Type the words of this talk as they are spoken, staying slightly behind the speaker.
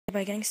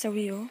Bei Gangster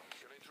Rio.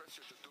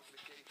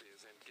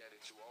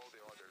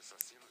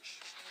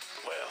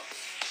 Well,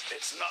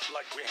 it's not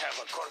like we have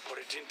a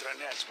corporate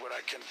intranet where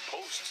I can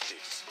post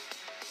this.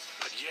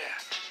 But yeah,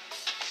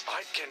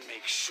 I can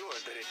make sure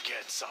that it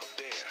gets out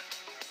there.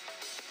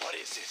 What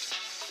is it?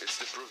 It's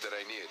the proof that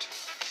I need.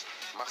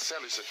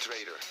 Marcel is a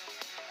traitor,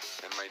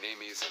 and my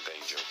name isn't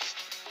Angel.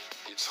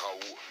 It's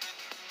Raul.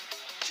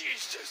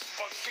 Jesus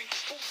fucking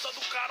puta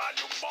do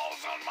caralho,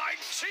 balls on my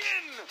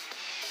chin!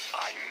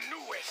 I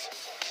knew it!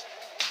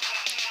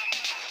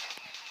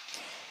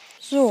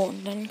 So,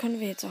 und dann können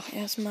wir jetzt auch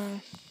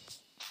erstmal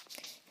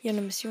hier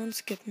eine Mission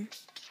skippen.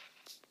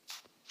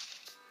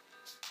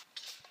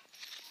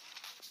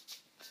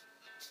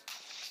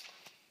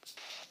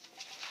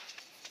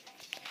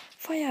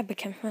 Feuer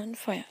bekämpfen wir ein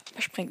Feuer.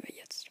 Überspringen wir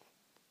jetzt.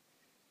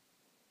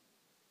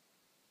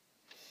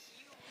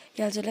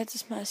 Ja, also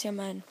letztes Mal ist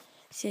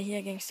ja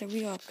hier Gangster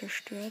Rio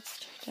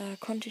abgestürzt. Da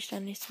konnte ich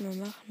dann nichts mehr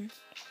machen.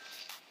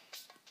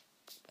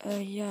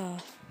 Ja.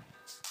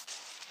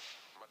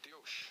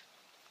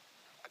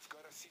 I've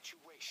got a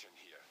situation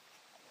here.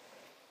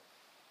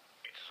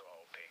 It's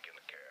all taken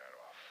care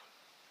of.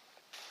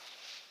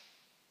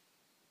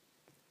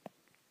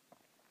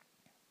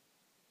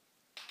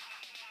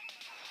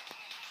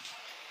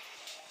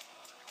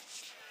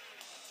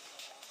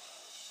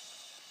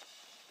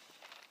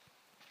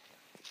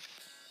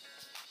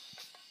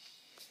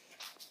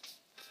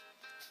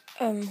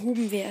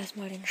 Huben wir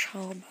erstmal den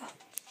Schrauber.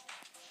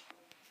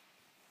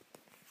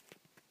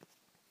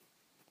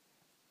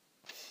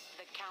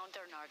 The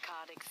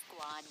counter-narcotics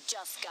squad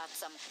just got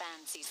some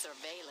fancy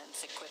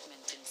surveillance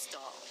equipment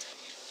installed.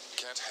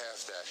 Can't have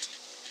that.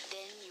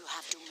 Then you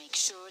have to make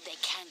sure they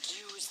can't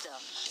use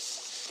them.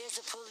 There's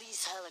a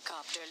police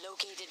helicopter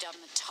located on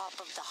the top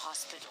of the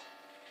hospital.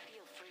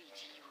 Feel free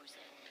to use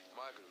it.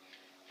 Magu,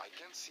 I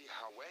can't see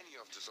how any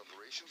of these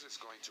operations is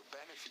going to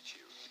benefit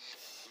you.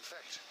 In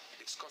fact,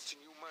 it's costing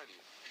you money,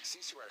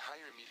 since you are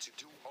hiring me to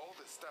do all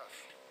the stuff.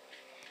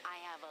 I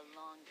have a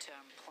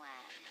long-term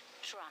plan.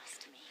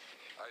 Trust me.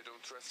 I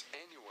don't trust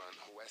anyone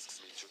who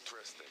asks me to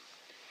trust them.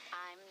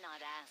 I'm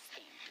not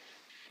asking.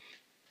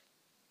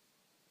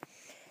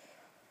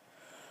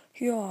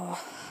 Ja.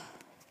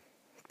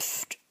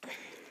 Psst.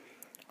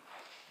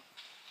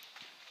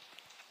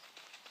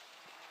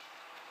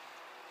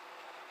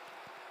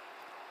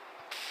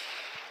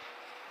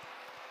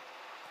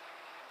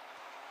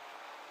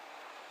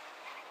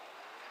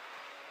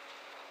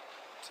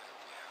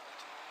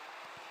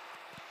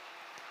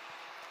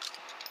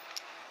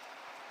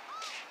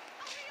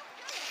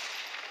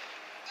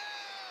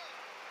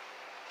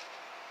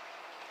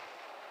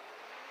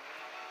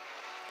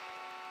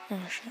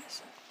 Oh,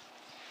 scheiße.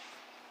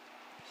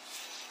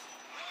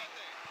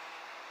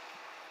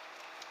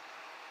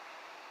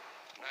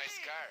 Nice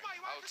car.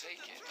 I'll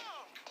take it.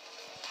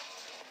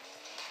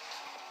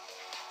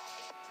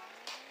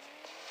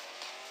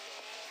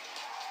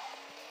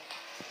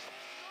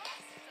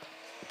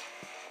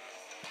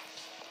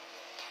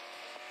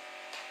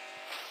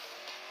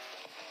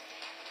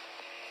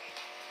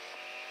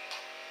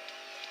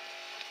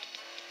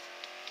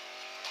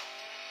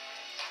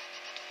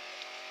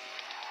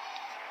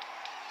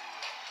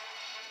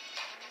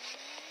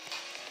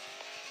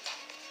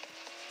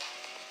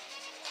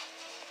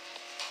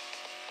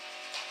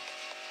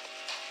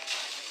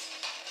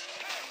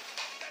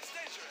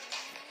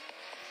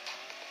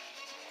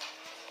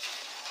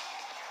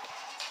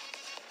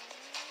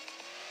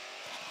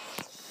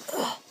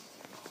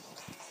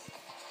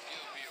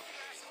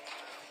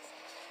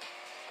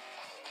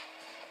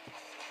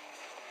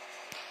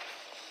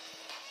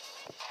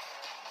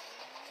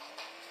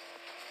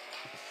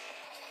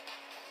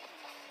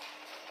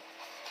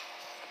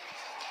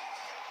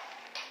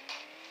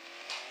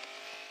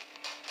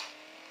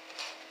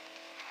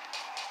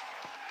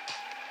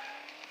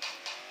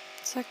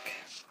 Zack.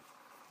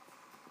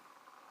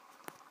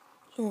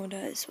 So,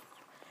 da ist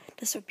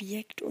das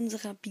Objekt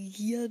unserer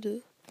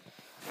Begierde.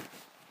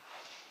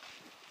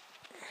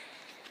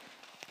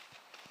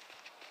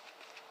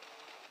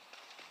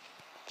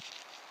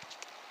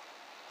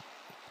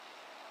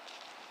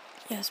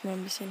 Erstmal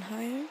ein bisschen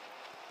heilen.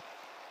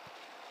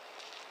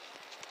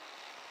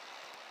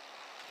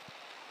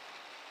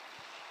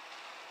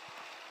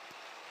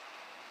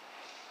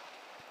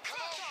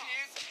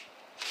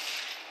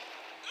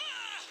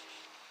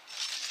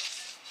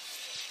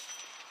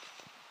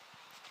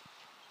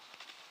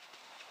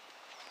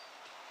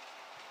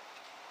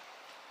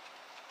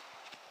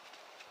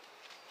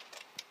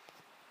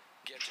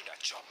 Get to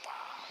that chopper.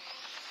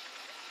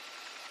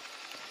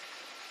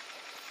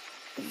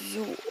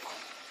 So.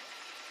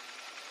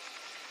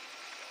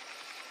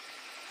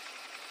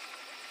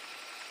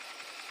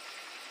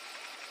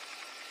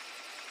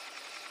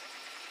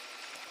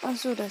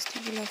 Achso, da ist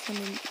die Villa von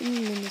dem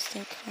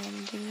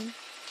Innenminister-Kram-Dingen.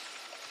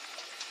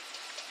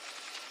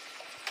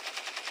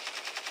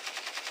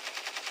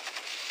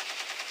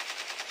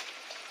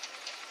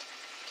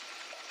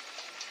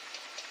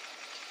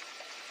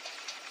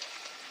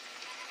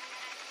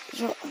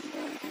 So,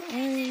 Anlage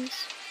 1.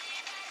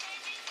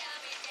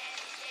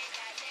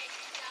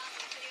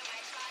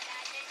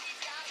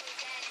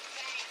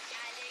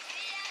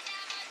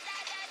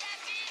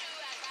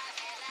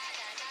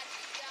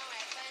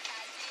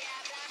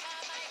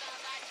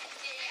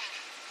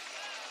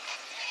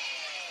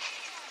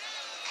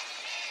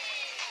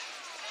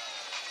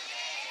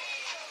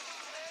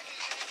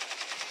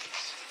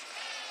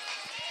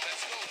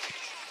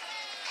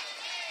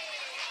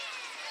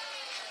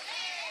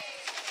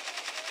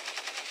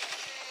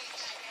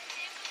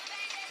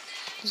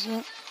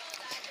 So.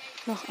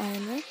 Noch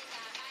eine.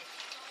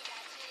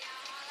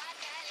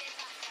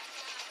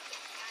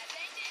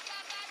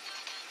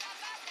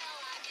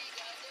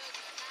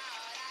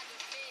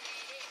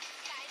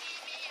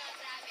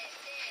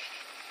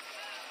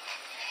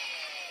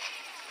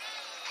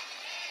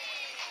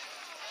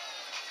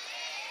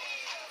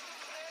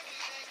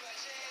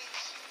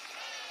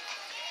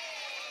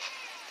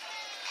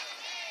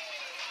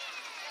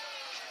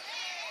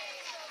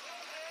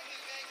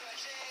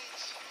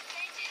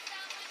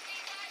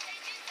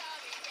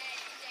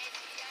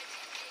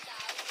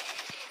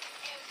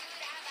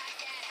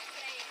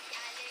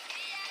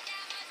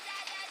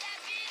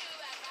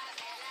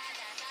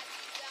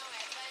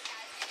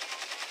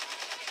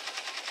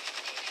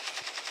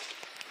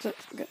 So,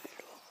 geil.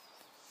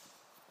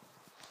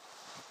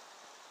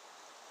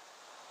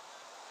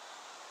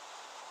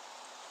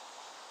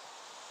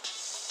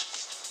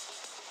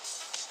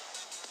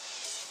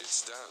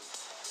 It's done.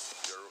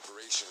 Your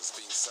operation is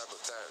being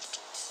sabotaged.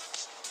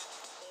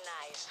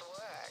 Nice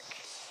work.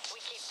 We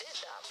keep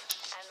this up,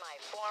 and my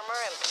former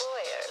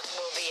employers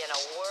will be in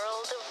a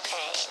world of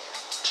pain.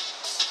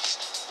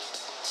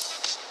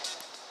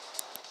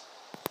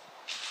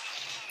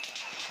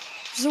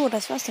 So,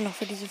 das war's dann noch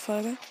für diese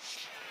Folge.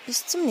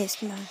 Bis zum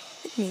nächsten Mal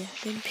mit mir,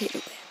 dem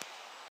Pedro.